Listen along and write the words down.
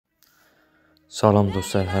Salam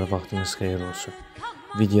dostlar, hər vaxtınız xeyir olsun.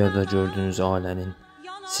 Videoda gördüyünüz ailənin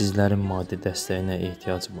sizlərin maddi dəstəyinə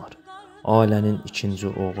ehtiyacı var. Ailənin ikinci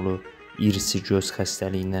oğlu irsi göz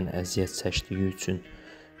xəstəliyindən əziyyət çəkdiyi üçün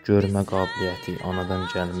görmə qabiliyyəti anadan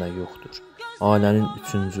gəlmə yoxdur. Ailənin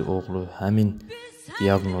üçüncü oğlu həmin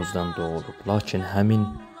diaqnozdan doğulub, lakin həmin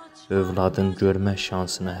övladın görmə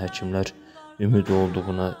şansına həkimlər ümid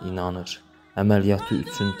olduğuna inanır. Əməliyyatı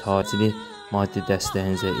üçün tacili maddi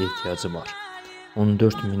dəstəyinizə ehtiyacı var.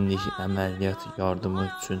 14 minlik əməliyyat yardımı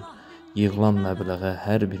üçün yığılan məbləğə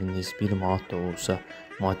hər biriniz 1 manat da olsa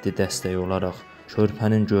maddi dəstək olaraq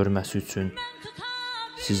körpənin görməsi üçün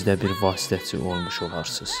siz də bir vasitəçi olmuş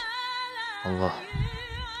olarsınız. Allah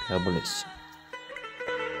qəbul etsin.